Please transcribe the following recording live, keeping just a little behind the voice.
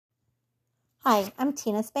Hi, I'm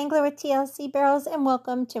Tina Spangler with TLC Barrels, and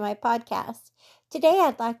welcome to my podcast. Today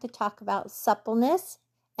I'd like to talk about suppleness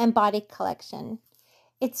and body collection.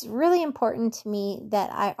 It's really important to me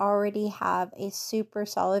that I already have a super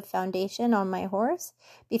solid foundation on my horse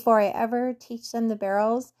before I ever teach them the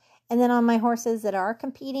barrels. And then on my horses that are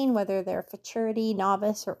competing, whether they're futurity,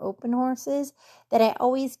 novice, or open horses, that I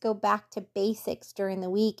always go back to basics during the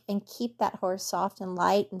week and keep that horse soft and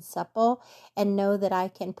light and supple and know that I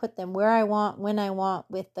can put them where I want, when I want,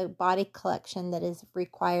 with the body collection that is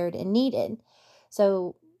required and needed.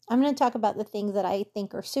 So I'm going to talk about the things that I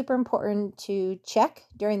think are super important to check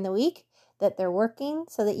during the week, that they're working,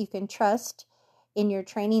 so that you can trust in your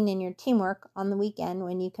training and your teamwork on the weekend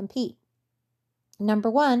when you compete.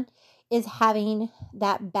 Number one is having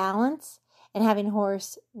that balance and having a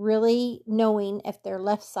horse really knowing if they're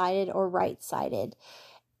left-sided or right-sided.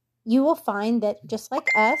 You will find that just like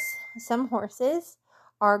us, some horses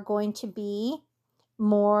are going to be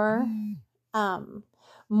more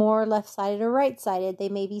left-sided or right-sided. They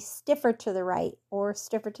may be stiffer to the right or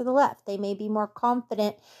stiffer to the left. They may be more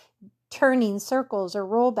confident turning circles or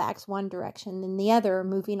rollbacks one direction than the other,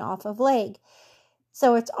 moving off of leg.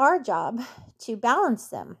 So it's our job to balance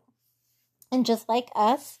them. And just like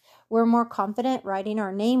us, we're more confident writing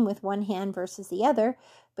our name with one hand versus the other.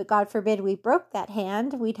 But God forbid we broke that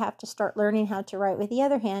hand, we'd have to start learning how to write with the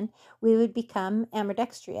other hand. We would become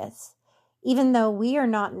ambidextrous. Even though we are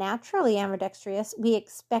not naturally ambidextrous, we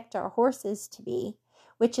expect our horses to be,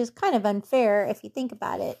 which is kind of unfair if you think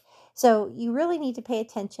about it. So you really need to pay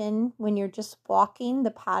attention when you're just walking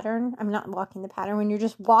the pattern. When you're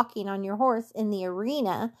just walking on your horse in the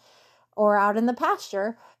arena or out in the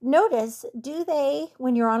pasture. Notice, do they,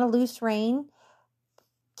 when you're on a loose rein,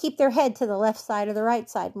 keep their head to the left side or the right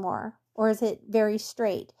side more? Or is it very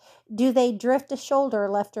straight? Do they drift a shoulder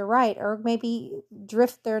left or right? Or maybe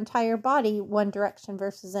drift their entire body one direction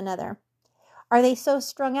versus another? Are they so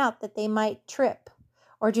strung out that they might trip?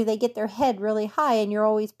 Or do they get their head really high and you're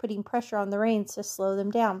always putting pressure on the reins to slow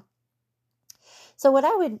them down? So what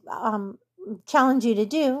I would challenge you to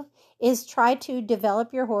do is try to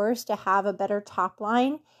develop your horse to have a better top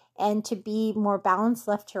line and to be more balanced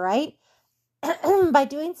left to right by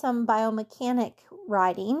doing some biomechanic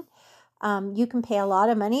riding. You can pay a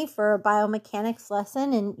lot of money for a biomechanics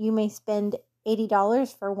lesson, and you may spend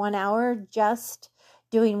 $80 for 1 hour just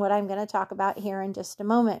doing what I'm going to talk about here in just a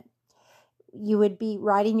moment. You would be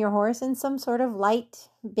riding your horse in some sort of light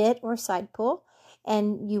bit or side pull,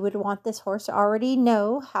 and you would want this horse to already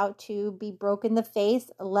know how to be broke in the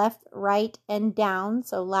face, left, right, and down,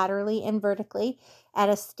 so laterally and vertically, at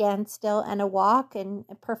a standstill and a walk, and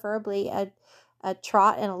preferably a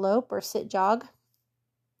trot and a lope or sit jog.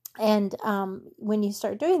 And when you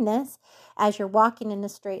start doing this, as you're walking in a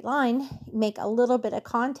straight line, make a little bit of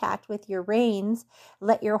contact with your reins.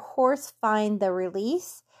 Let your horse find the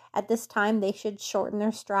release. At this time, they should shorten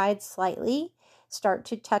their stride slightly, start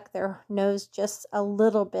to tuck their nose just a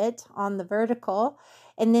little bit on the vertical.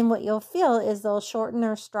 And then what you'll feel is they'll shorten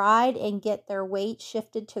their stride and get their weight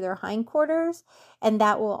shifted to their hindquarters. And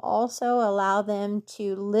that will also allow them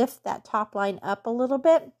to lift that top line up a little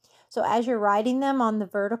bit. So as you're riding them on the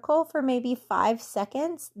vertical for maybe 5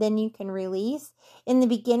 seconds, then you can release. In the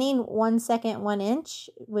beginning, 1 second, 1 inch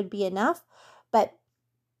would be enough. But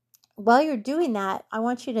while you're doing that, I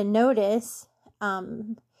want you to notice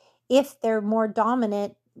if they're more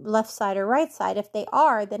dominant left side or right side. If they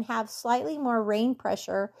are, then have slightly more rein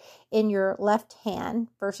pressure in your left hand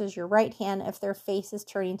versus your right hand if their face is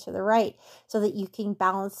turning to the right, so that you can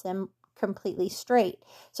balance them completely straight.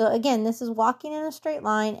 So again, this is walking in a straight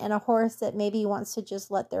line and a horse that maybe wants to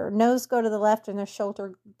just let their nose go to the left and their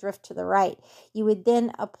shoulder drift to the right. You would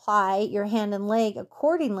then apply your hand and leg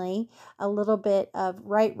accordingly, a little bit of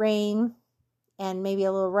right rein and maybe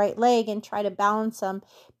a little right leg, and try to balance them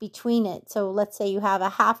between it. So let's say you have a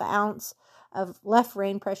half ounce of left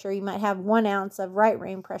rein pressure, you might have 1 ounce of right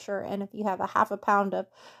rein pressure. And if you have a half a pound of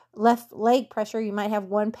left leg pressure, you might have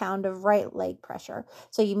 1 pound of right leg pressure.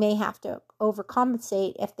 So you may have to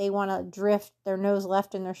overcompensate if they want to drift their nose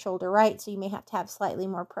left and their shoulder right. So you may have to have slightly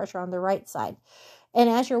more pressure on the right side. And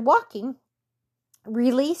as you're walking,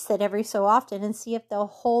 release it every so often and see if they'll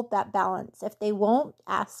hold that balance. If they won't,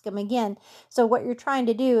 ask them again. So what you're trying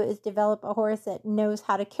to do is develop a horse that knows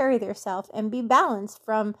how to carry themselves and be balanced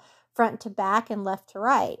from front to back and left to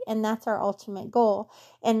right. And that's our ultimate goal.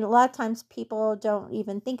 And a lot of times people don't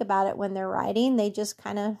even think about it when they're riding. They just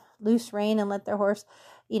kind of loose rein and let their horse,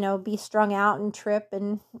 be strung out and trip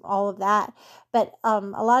and all of that. But a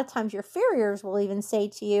lot of times your farriers will even say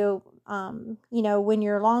to you, When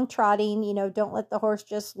you're long trotting, don't let the horse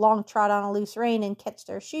just long trot on a loose rein and catch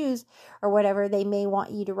their shoes or whatever. They may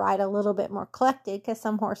want you to ride a little bit more collected because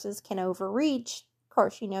some horses can overreach. Of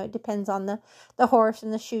course, it depends on the horse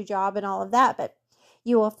and the shoe job and all of that. But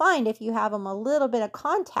you will find if you have them a little bit of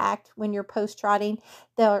contact when you're post trotting,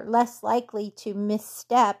 they're less likely to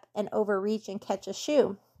misstep and overreach and catch a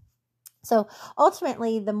shoe. So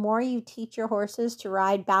ultimately, the more you teach your horses to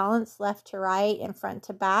ride balanced left to right and front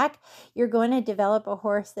to back, you're going to develop a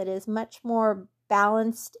horse that is much more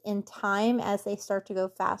balanced in time as they start to go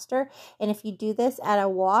faster. And if you do this at a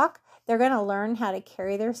walk, they're going to learn how to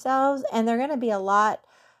carry themselves, and they're going to be a lot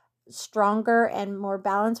stronger and more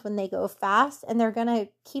balanced when they go fast, and they're going to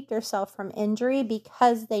keep themselves from injury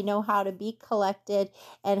because they know how to be collected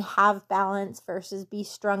and have balance versus be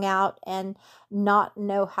strung out and not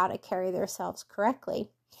know how to carry themselves correctly.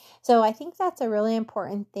 So I think that's a really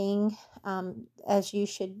important thing as you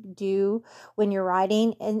should do when you're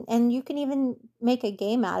riding, and you can even make a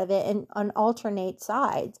game out of it and on alternate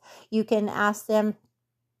sides. You can ask them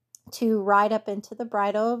to ride up into the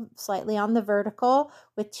bridle slightly on the vertical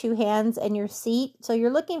with two hands and your seat. So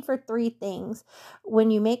you're looking for three things. When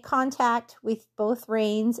you make contact with both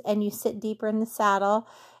reins and you sit deeper in the saddle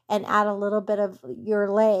and add a little bit of your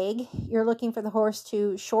leg, you're looking for the horse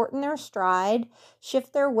to shorten their stride,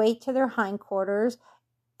 shift their weight to their hindquarters.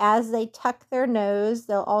 As they tuck their nose,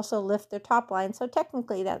 they'll also lift their top line. So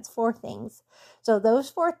technically that's four things. So those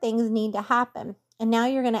four things need to happen. And now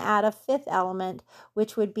you're going to add a fifth element,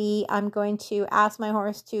 which would be I'm going to ask my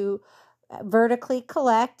horse to vertically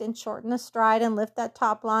collect and shorten the stride and lift that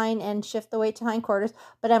top line and shift the weight to hindquarters.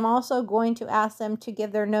 But I'm also going to ask them to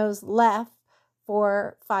give their nose left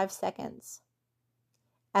for 5 seconds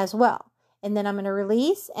as well. And then I'm going to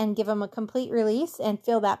release and give them a complete release and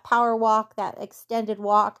feel that power walk, that extended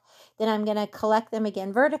walk. Then I'm going to collect them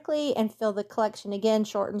again vertically and feel the collection again,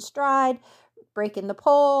 shorten stride, break in the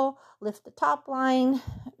pole, lift the top line,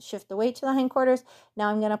 shift the weight to the hindquarters. Now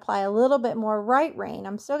I'm going to apply a little bit more right rein.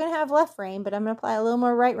 I'm still going to have left rein, but I'm going to apply a little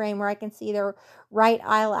more right rein where I can see their right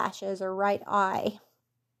eyelashes or right eye.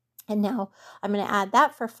 And now I'm going to add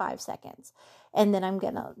that for 5 seconds. And then I'm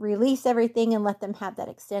going to release everything and let them have that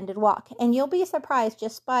extended walk. And you'll be surprised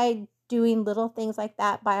just by doing little things like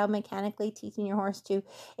that, biomechanically teaching your horse to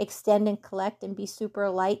extend and collect and be super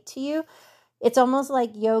light to you. It's almost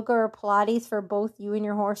like yoga or Pilates for both you and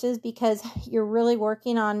your horses, because you're really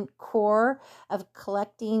working on core of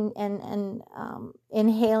collecting and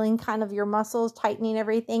inhaling kind of your muscles, tightening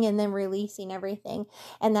everything, and then releasing everything.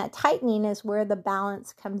 And that tightening is where the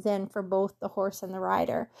balance comes in for both the horse and the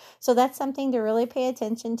rider. So that's something to really pay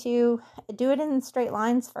attention to. Do it in straight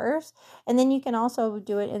lines first, and then you can also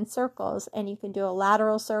do it in circles. And you can do a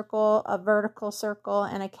lateral circle, a vertical circle,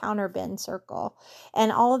 and a counter bend circle.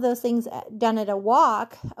 And all of those things done at a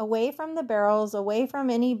walk, away from the barrels, away from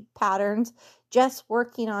any patterns, just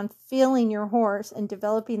working on feeling your horse and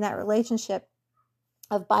developing that relationship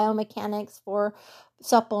of biomechanics for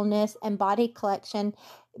suppleness and body collection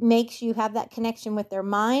makes you have that connection with their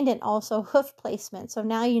mind and also hoof placement. So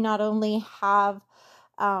now you not only have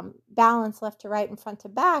balance left to right and front to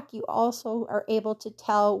back, you also are able to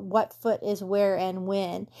tell what foot is where and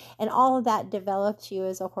when. And all of that develops you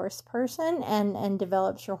as a horse person and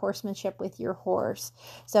develops your horsemanship with your horse.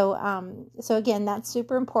 So again, that's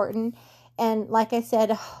super important. And like I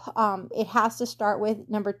said, it has to start with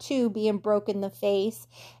number 2, being broke in the face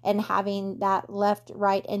and having that left,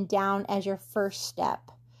 right, and down as your first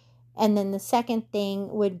step. And then the second thing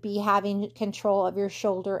would be having control of your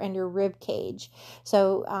shoulder and your rib cage.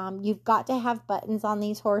 So you've got to have buttons on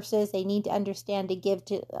these horses. They need to understand to give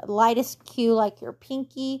to the lightest cue, like your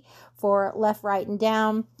pinky for left, right, and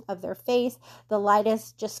down of their face. The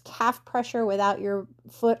lightest just calf pressure without your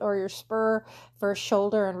foot or your spur for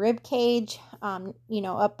shoulder and rib cage,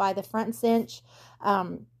 up by the front cinch.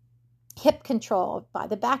 Hip control by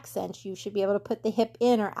the back cinch. You should be able to put the hip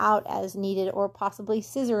in or out as needed, or possibly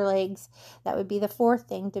scissor legs. That would be the fourth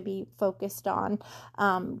thing to be focused on.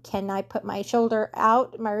 Can I put my shoulder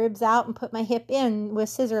out, my ribs out, and put my hip in with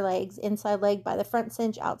scissor legs? Inside leg by the front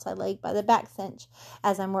cinch, outside leg by the back cinch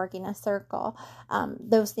as I'm working a circle.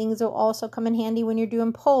 Those things will also come in handy when you're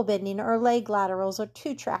doing pole bending or leg laterals or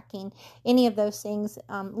two tracking. Any of those things,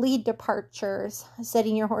 lead departures,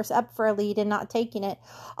 setting your horse up for a lead and not taking it.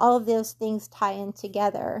 All of those things tie in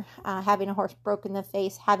together. Having a horse broke in the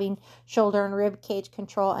face, having shoulder and rib cage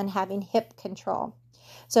control, and having hip control.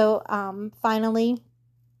 So finally,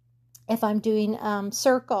 If I'm doing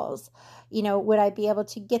circles, would I be able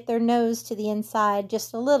to get their nose to the inside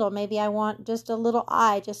just a little? Maybe I want just a little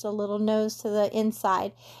eye, just a little nose to the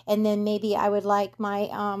inside. And then maybe I would like my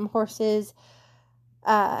horses.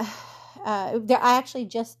 I actually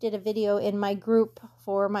just did a video in my group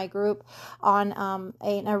on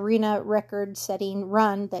an arena record setting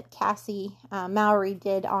run that Cassie Mowry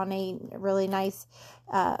did on a really nice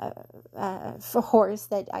horse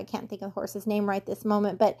that I can't think of the horse's name right this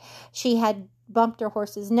moment, but she had bumped her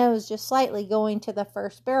horse's nose just slightly going to the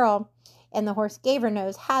first barrel, and the horse gave her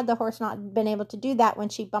nose. Had the horse not been able to do that, when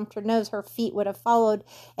she bumped her nose, her feet would have followed,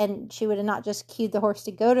 and she would have not just cued the horse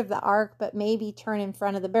to go to the arc, but maybe turn in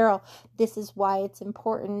front of the barrel. This is why it's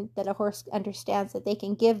important that a horse understands that they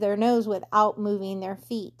can give their nose without moving their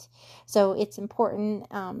feet. So it's important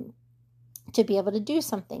to be able to do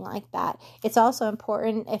something like that. It's also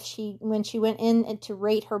important when she went in to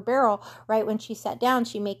rate her barrel, right when she sat down,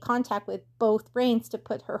 she made contact with both reins to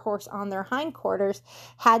put her horse on their hindquarters.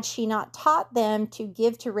 Had she not taught them to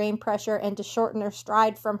give to rein pressure and to shorten their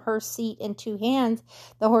stride from her seat in two hands,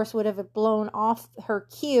 the horse would have blown off her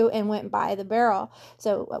cue and went by the barrel.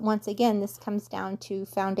 So once again, this comes down to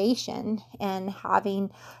foundation and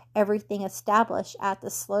having everything established at the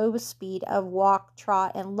slow speed of walk,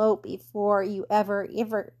 trot, and lope before you ever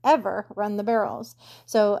run the barrels.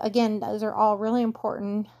 So again, those are all really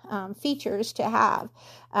important features to have.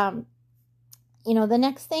 The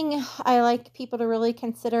next thing I like people to really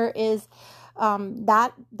consider is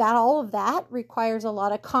that all of that requires a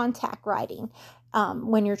lot of contact riding.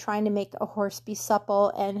 When you're trying to make a horse be supple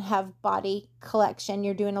and have body collection,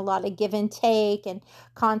 you're doing a lot of give and take and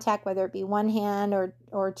contact, whether it be one hand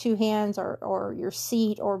or two hands or your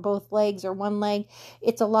seat or both legs or one leg.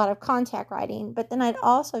 It's a lot of contact riding. But then I'd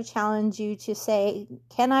also challenge you to say,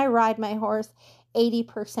 can I ride my horse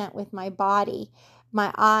 80% with my body,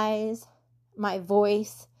 my eyes, my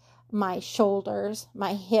voice, my shoulders,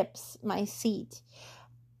 my hips, my seat?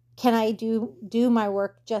 Can I do my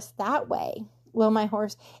work just that way? Will my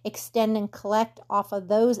horse extend and collect off of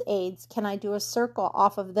those aids? Can I do a circle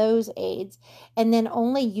off of those aids? And then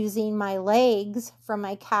only using my legs from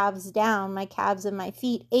my calves down, my calves and my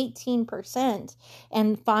feet, 18%.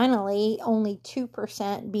 And finally, only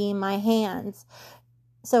 2% being my hands.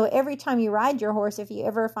 So every time you ride your horse, if you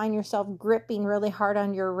ever find yourself gripping really hard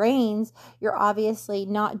on your reins, you're obviously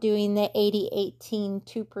not doing the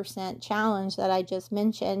 80-18-2% challenge that I just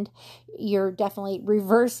mentioned. You're definitely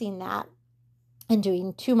reversing that and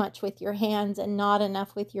doing too much with your hands and not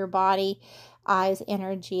enough with your body, eyes,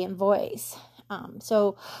 energy, and voice.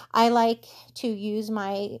 So I like to use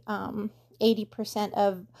my 80%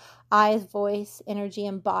 of eyes, voice, energy,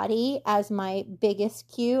 and body as my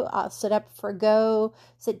biggest cue. I'll sit up for go,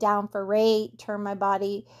 sit down for rate, turn my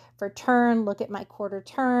body for turn, look at my quarter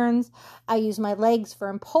turns. I use my legs for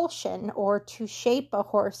impulsion or to shape a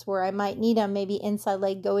horse where I might need them, maybe inside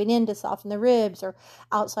leg going in to soften the ribs or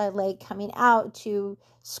outside leg coming out to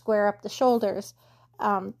square up the shoulders.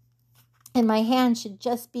 And my hand should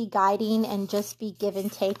just be guiding and just be give and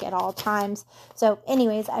take at all times. So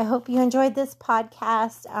anyways, I hope you enjoyed this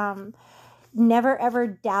podcast. Never ever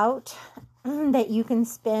doubt that you can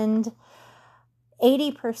spend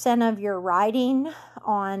 80% of your riding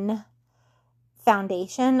on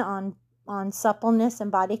foundation, on suppleness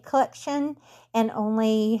and body collection, and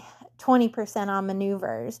only 20% on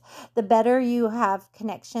maneuvers. The better you have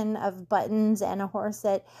connection of buttons and a horse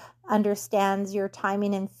that understands your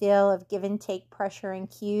timing and feel of give and take, pressure and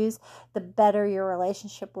cues, the better your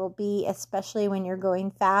relationship will be, especially when you're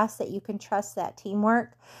going fast, that you can trust that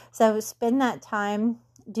teamwork. So spend that time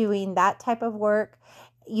doing that type of work.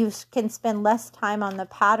 You can spend less time on the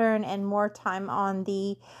pattern and more time on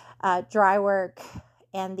the dry work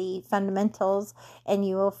and the fundamentals, and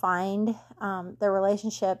you will find the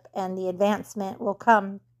relationship and the advancement will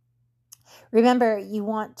come. Remember, you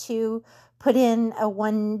want to put in a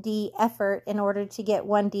 1D effort in order to get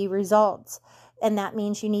 1D results. And that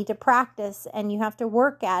means you need to practice and you have to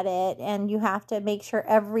work at it and you have to make sure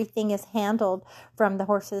everything is handled from the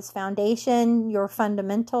horse's foundation, your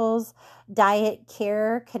fundamentals, diet,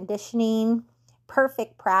 care, conditioning,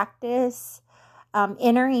 perfect practice,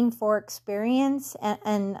 entering for experience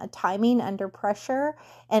and timing under pressure.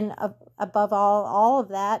 And above all of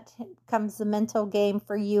that comes the mental game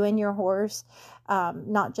for you and your horse.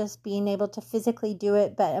 Not just being able to physically do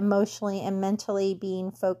it, but emotionally and mentally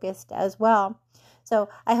being focused as well. So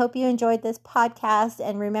I hope you enjoyed this podcast,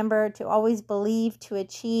 and remember to always believe to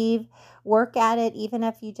achieve, work at it. Even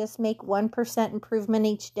if you just make 1% improvement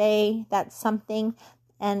each day, that's something.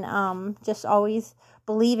 And just always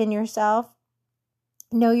believe in yourself.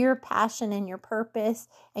 Know your passion and your purpose.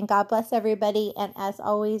 And God bless everybody. And as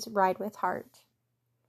always, ride with heart.